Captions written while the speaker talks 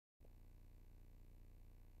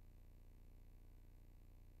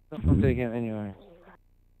Don't take him anyway.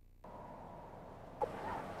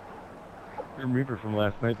 Your Reaper from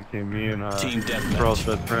last night became me and Team deathmatch. Carl's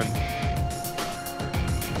best friend.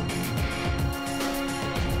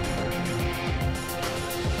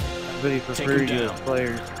 But he preferred you as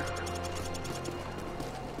players.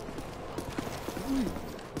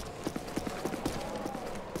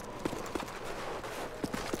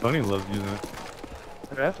 Bunny loves using it.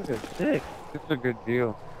 That's a good 6. It's a good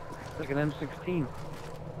deal. It's like an M16.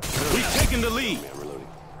 We've taken the lead.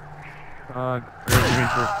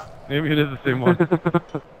 Maybe it is the same one.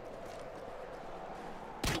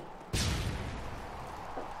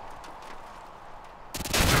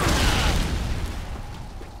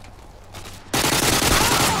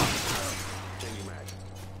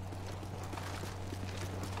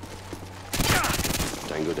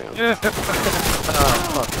 Tango down. Yeah.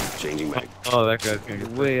 Oh, fuck. Changing mag. Oh, that guy's gonna get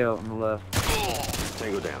Way out on the left.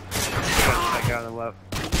 Tango down. I got on the left.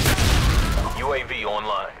 UAV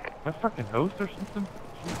online. my fucking host or something.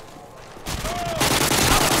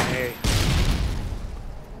 Hey.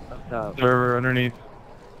 Up top. Server underneath.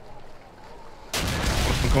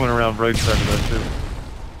 I'm coming around right side of that too.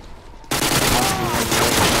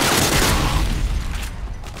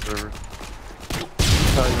 Server.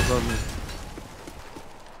 Probably above me.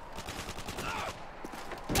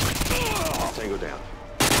 Tango down.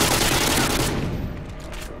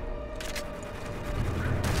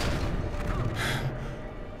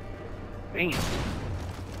 Bam.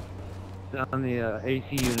 It's on the AC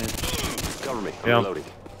unit. Cover me. I'm Yeah. reloading.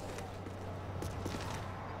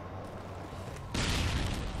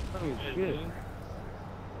 Oh shit.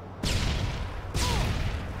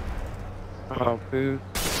 Oh, food.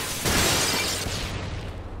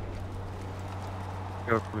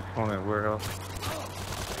 Go respond that warehouse.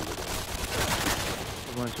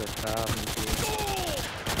 A bunch of top and shit.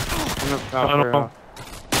 I'm up top warehouse.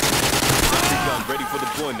 Gun ready for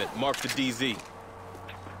deployment. Mark the DZ.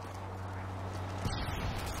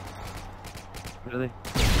 Really?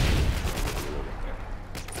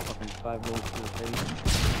 Fucking 5 bullets to the face.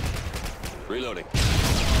 Reloading.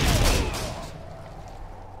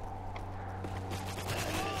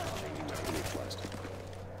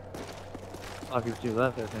 I'll give you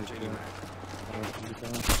left, I think.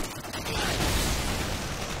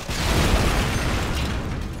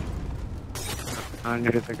 I'm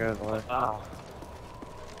gonna get the guy on the left. Oh.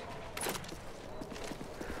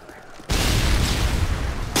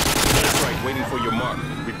 Airstrike waiting for your mark.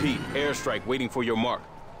 Repeat. Airstrike waiting for your mark.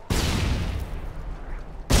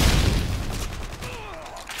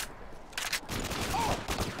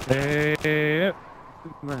 Hey,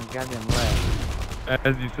 Run goddamn left.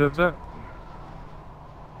 as you said that.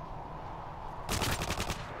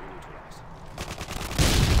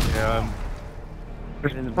 Yeah,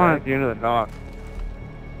 Get in the spawn back. at the end of the dock.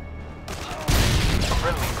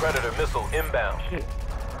 Friendly Predator missile inbound. Shit.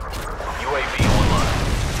 UAV online.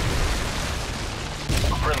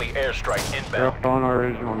 Friendly airstrike They're inbound. up on our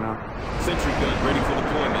original now. Sentry gun ready for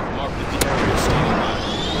deployment. Mark the area standing by.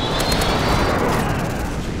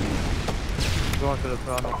 Going to the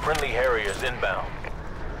throttle. Friendly Harriers inbound.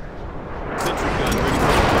 Sentry gun ready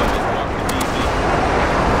for deployment. Mark the DZ.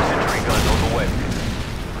 Sentry gun on the way.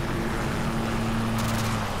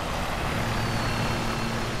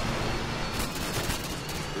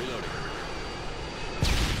 Reloading.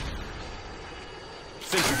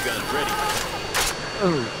 Sentry gun ready.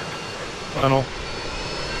 Oh. Tunnel.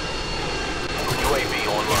 UAV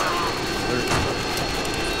online.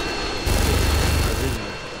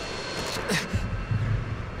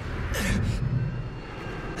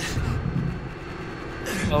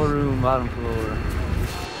 Lower room, bottom floor.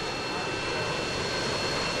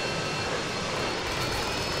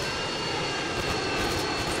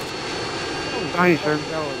 Nice, sir.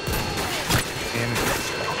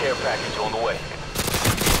 Care package on the way.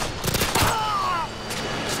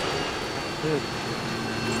 Good.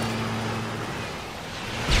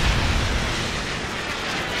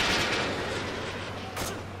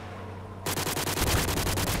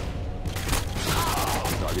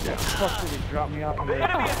 Target down. Fuck, did he drop me off? The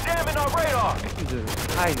enemy is jamming our radar. He's a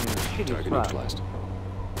hiding in a shitty Target spot. neutralized.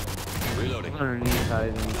 Reloading. Underneath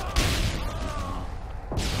hiding.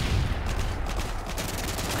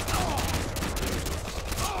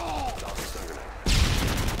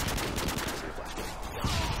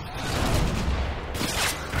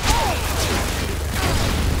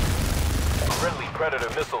 Friendly Predator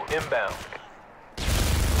missile inbound.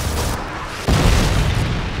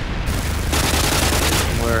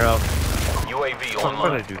 Warehouse. UAV Why did I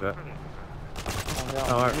online. do that?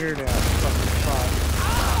 Oh, Alright. weird ass fucking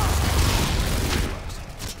spot.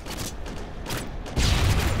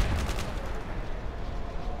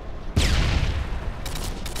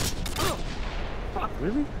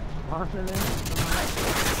 Austin in?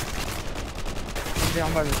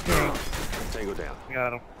 Down by the tank. Tango down.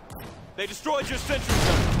 Got him. They destroyed your sentry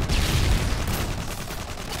gun.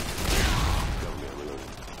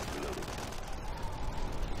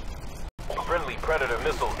 Friendly Predator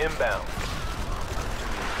missile inbound.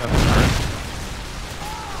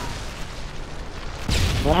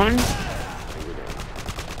 One? Tango down.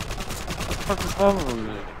 Fucking above them,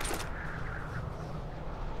 man.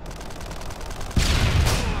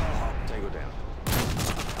 Tango down.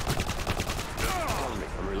 Follow me.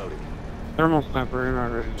 I'm reloading. Thermal sniper in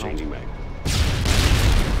already. Changing mag.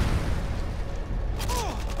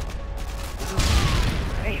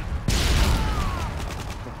 Damn.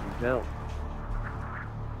 Fucking dealt.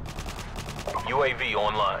 UAV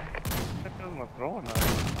online. What am I throwing at?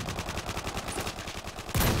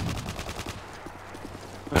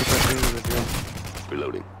 What's that do to the deal?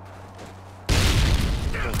 Reloading.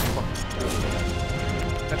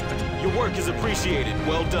 Your work is appreciated.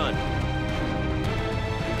 Well done.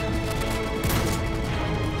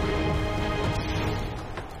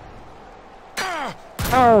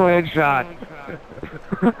 Oh, headshot.